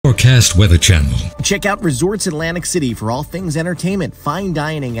Forecast Weather Channel. Check out Resorts Atlantic City for all things entertainment, fine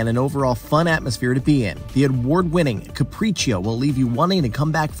dining, and an overall fun atmosphere to be in. The award-winning Capriccio will leave you wanting to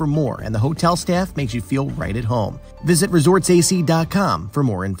come back for more, and the hotel staff makes you feel right at home. Visit resortsac.com for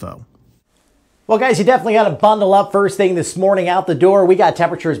more info. Well, guys, you definitely got to bundle up first thing this morning out the door. We got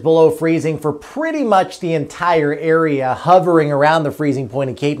temperatures below freezing for pretty much the entire area, hovering around the freezing point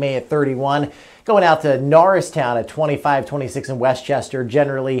in Cape May at 31. Going out to Norristown at 25, 26 in Westchester,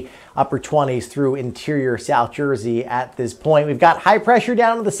 generally upper 20s through interior South Jersey at this point. We've got high pressure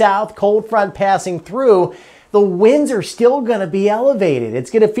down to the south, cold front passing through. The winds are still going to be elevated.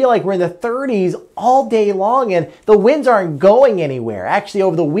 It's going to feel like we're in the 30s all day long, and the winds aren't going anywhere. Actually,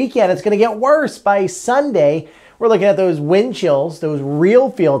 over the weekend, it's going to get worse. By Sunday, we're looking at those wind chills, those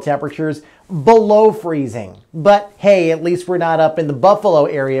real field temperatures below freezing. But hey, at least we're not up in the Buffalo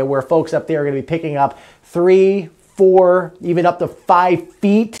area where folks up there are going to be picking up 3, 4, even up to 5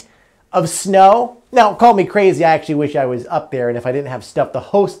 feet of snow. Now, call me crazy. I actually wish I was up there, and if I didn't have stuff to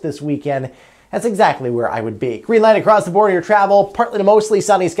host this weekend, that's exactly where I would be. Green light across the board of your travel. Partly to mostly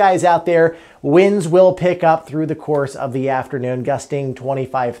sunny skies out there. Winds will pick up through the course of the afternoon, gusting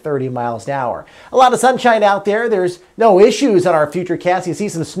 25, 30 miles an hour. A lot of sunshine out there. There's no issues on our futurecast. You see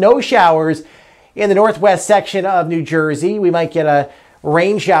some snow showers in the northwest section of New Jersey. We might get a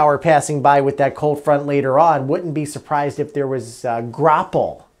rain shower passing by with that cold front later on. Wouldn't be surprised if there was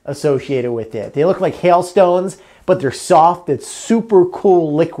grapple associated with it. They look like hailstones, but they're soft. It's super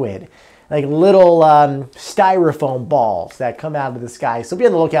cool liquid, like little styrofoam balls that come out of the sky. So be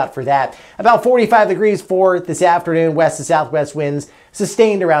on the lookout for that. About 45 degrees for this afternoon. West to southwest winds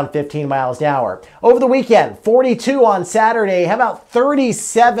sustained around 15 miles an hour. Over the weekend, 42 on Saturday. How about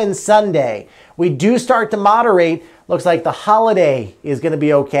 37 Sunday? We do start to moderate. Looks like the holiday is going to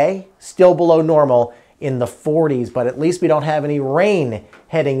be okay. Still below normal in the 40s, but at least we don't have any rain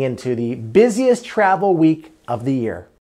heading into the busiest travel week of the year.